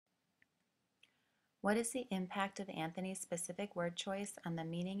What is the impact of Anthony's specific word choice on the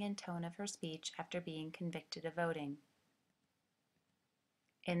meaning and tone of her speech after being convicted of voting?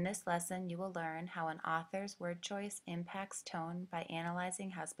 In this lesson, you will learn how an author's word choice impacts tone by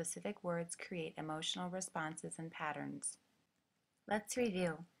analyzing how specific words create emotional responses and patterns. Let's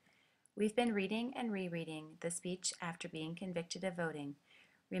review. We've been reading and rereading the speech after being convicted of voting.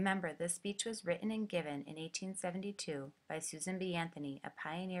 Remember, this speech was written and given in 1872 by Susan B. Anthony, a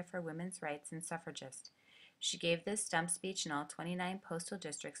pioneer for women's rights and suffragist. She gave this stump speech in all 29 postal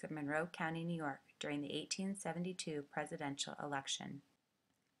districts of Monroe County, New York, during the 1872 presidential election.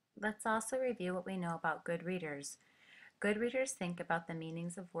 Let's also review what we know about good readers. Good readers think about the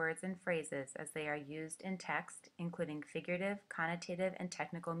meanings of words and phrases as they are used in text, including figurative, connotative, and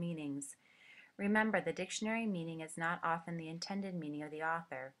technical meanings. Remember, the dictionary meaning is not often the intended meaning of the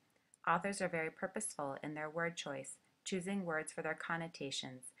author. Authors are very purposeful in their word choice, choosing words for their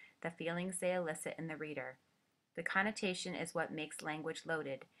connotations, the feelings they elicit in the reader. The connotation is what makes language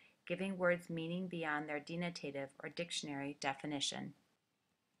loaded, giving words meaning beyond their denotative or dictionary definition.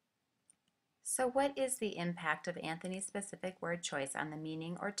 So what is the impact of Anthony's specific word choice on the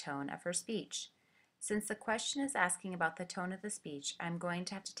meaning or tone of her speech? Since the question is asking about the tone of the speech, I'm going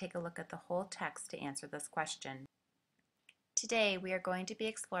to have to take a look at the whole text to answer this question. Today, we are going to be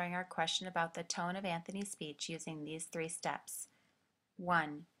exploring our question about the tone of Anthony's speech using these 3 steps.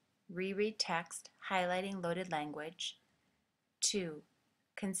 1. Reread text, highlighting loaded language. 2.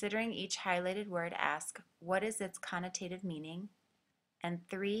 Considering each highlighted word, ask, what is its connotative meaning? And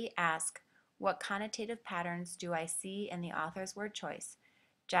 3. Ask, what connotative patterns do I see in the author's word choice?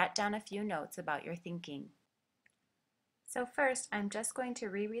 Jot down a few notes about your thinking. So first, I'm just going to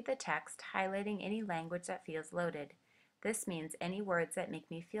reread the text, highlighting any language that feels loaded. This means any words that make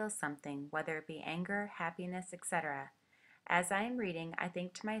me feel something, whether it be anger, happiness, etc. As I am reading, I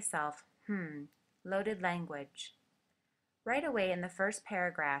think to myself, loaded language. Right away in the first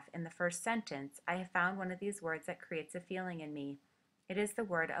paragraph, in the first sentence, I have found one of these words that creates a feeling in me. It is the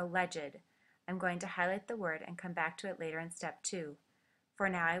word alleged. I'm going to highlight the word and come back to it later in step 2. For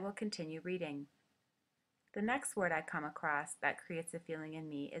now, I will continue reading. The next word I come across that creates a feeling in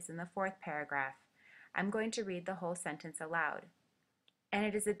me is in the 4th paragraph. I'm going to read the whole sentence aloud. And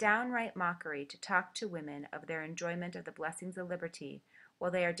it is a downright mockery to talk to women of their enjoyment of the blessings of liberty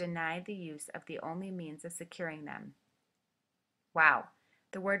while they are denied the use of the only means of securing them. Wow,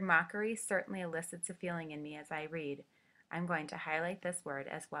 the word mockery certainly elicits a feeling in me as I read. I'm going to highlight this word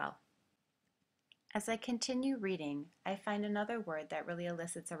as well. As I continue reading, I find another word that really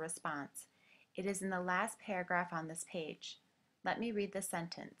elicits a response. It is in the last paragraph on this page. Let me read the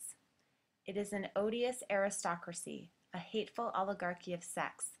sentence. It is an odious aristocracy, a hateful oligarchy of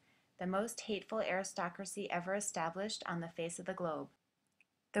sex, the most hateful aristocracy ever established on the face of the globe.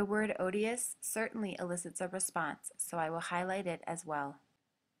 The word odious certainly elicits a response, so I will highlight it as well.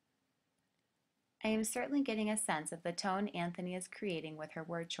 I am certainly getting a sense of the tone Anthony is creating with her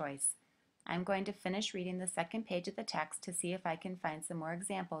word choice. I'm going to finish reading the 2nd page of the text to see if I can find some more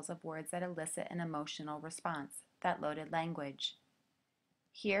examples of words that elicit an emotional response, that loaded language.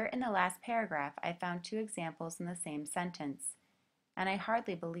 Here in the last paragraph, I found 2 examples in the same sentence, and I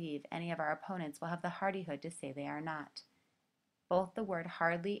hardly believe any of our opponents will have the hardihood to say they are not. Both the word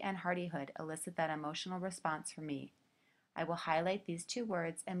hardly and hardihood elicit that emotional response for me. I will highlight these 2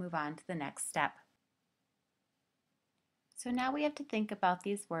 words and move on to the next step. So now we have to think about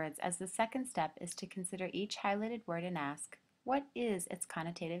these words, as the 2nd step is to consider each highlighted word and ask, what is its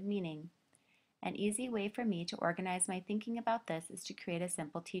connotative meaning? An easy way for me to organize my thinking about this is to create a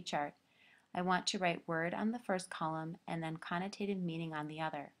simple T-chart. I want to write word on the first column and then connotative meaning on the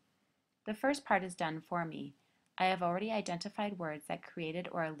other. The first part is done for me. I have already identified words that created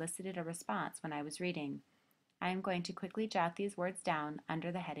or elicited a response when I was reading. I am going to quickly jot these words down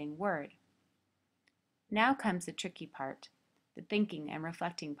under the heading Word. Now comes the tricky part, the thinking and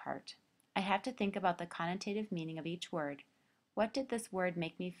reflecting part. I have to think about the connotative meaning of each word. What did this word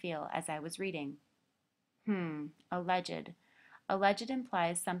make me feel as I was reading? Alleged. Alleged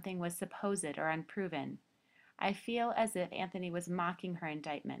implies something was supposed or unproven. I feel as if Anthony was mocking her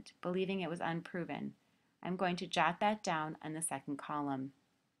indictment, believing it was unproven. I'm going to jot that down in the 2nd column.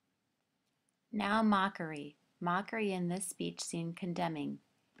 Now mockery. Mockery in this speech seemed condemning,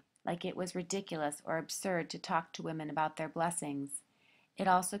 like it was ridiculous or absurd to talk to women about their blessings. It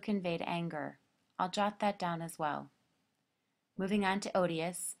also conveyed anger. I'll jot that down as well. Moving on to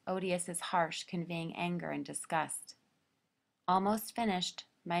odious. Odious is harsh, conveying anger and disgust. Almost finished.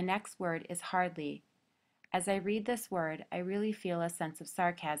 My next word is hardly. As I read this word, I really feel a sense of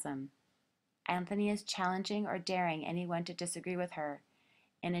sarcasm. Anthony is challenging or daring anyone to disagree with her.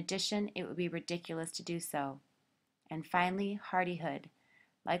 In addition, it would be ridiculous to do so. And finally, hardihood.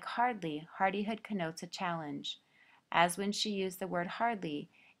 Like hardly, hardihood connotes a challenge. As when she used the word hardly,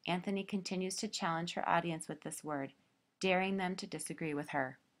 Anthony continues to challenge her audience with this word, daring them to disagree with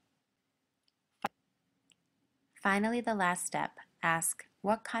her. Finally, the last step. Ask,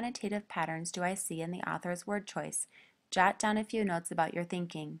 what connotative patterns do I see in the author's word choice? Jot down a few notes about your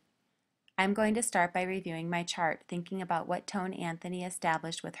thinking. I'm going to start by reviewing my chart, thinking about what tone Anthony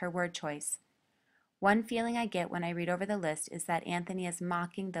established with her word choice. One feeling I get when I read over the list is that Anthony is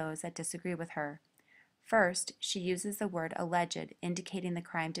mocking those that disagree with her. First, she uses the word alleged, indicating the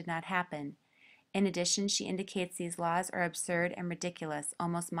crime did not happen. In addition, she indicates these laws are absurd and ridiculous,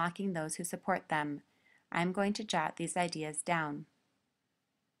 almost mocking those who support them. I'm going to jot these ideas down.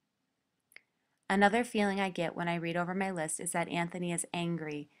 Another feeling I get when I read over my list is that Anthony is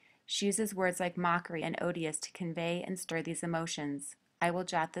angry. She uses words like mockery and odious to convey and stir these emotions. I will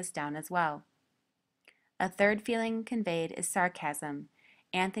jot this down as well. A third feeling conveyed is sarcasm.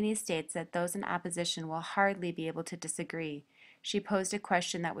 Anthony states that those in opposition will hardly be able to disagree. She posed a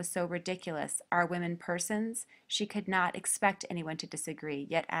question that was so ridiculous. Are women persons? She could not expect anyone to disagree,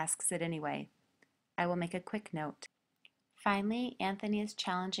 yet asks it anyway. I will make a quick note. Finally, Anthony is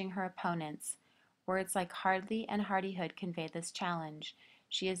challenging her opponents. Words like hardly and hardihood convey this challenge.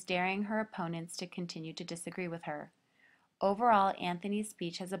 She is daring her opponents to continue to disagree with her. Overall, Anthony's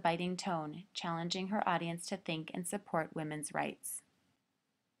speech has a biting tone, challenging her audience to think and support women's rights.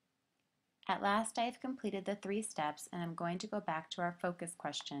 At last, I have completed the 3 steps, and I'm going to go back to our focus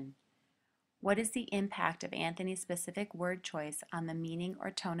question. What is the impact of Anthony's specific word choice on the meaning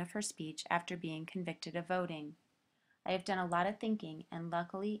or tone of her speech after being convicted of voting? I have done a lot of thinking and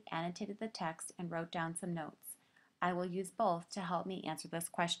luckily annotated the text and wrote down some notes. I will use both to help me answer this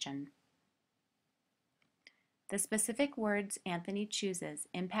question. The specific words Anthony chooses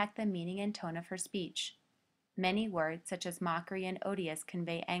impact the meaning and tone of her speech. Many words, such as mockery and odious,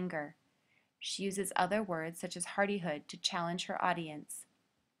 convey anger. She uses other words, such as hardihood, to challenge her audience.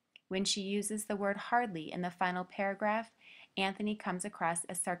 When she uses the word hardly in the final paragraph, Anthony comes across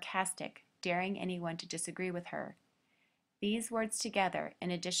as sarcastic, daring anyone to disagree with her. These words together, in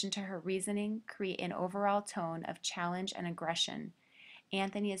addition to her reasoning, create an overall tone of challenge and aggression.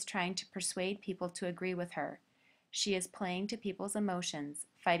 Anthony is trying to persuade people to agree with her. She is playing to people's emotions,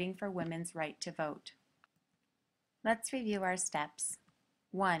 fighting for women's right to vote. Let's review our steps.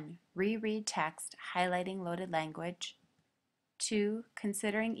 1. Reread text, highlighting loaded language. 2.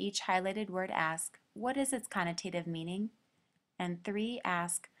 Considering each highlighted word, ask, what is its connotative meaning? And 3.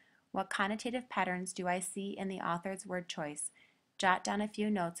 Ask, what connotative patterns do I see in the author's word choice? Jot down a few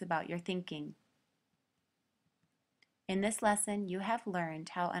notes about your thinking. In this lesson, you have learned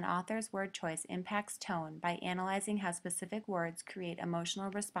how an author's word choice impacts tone by analyzing how specific words create emotional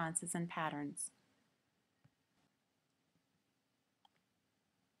responses and patterns.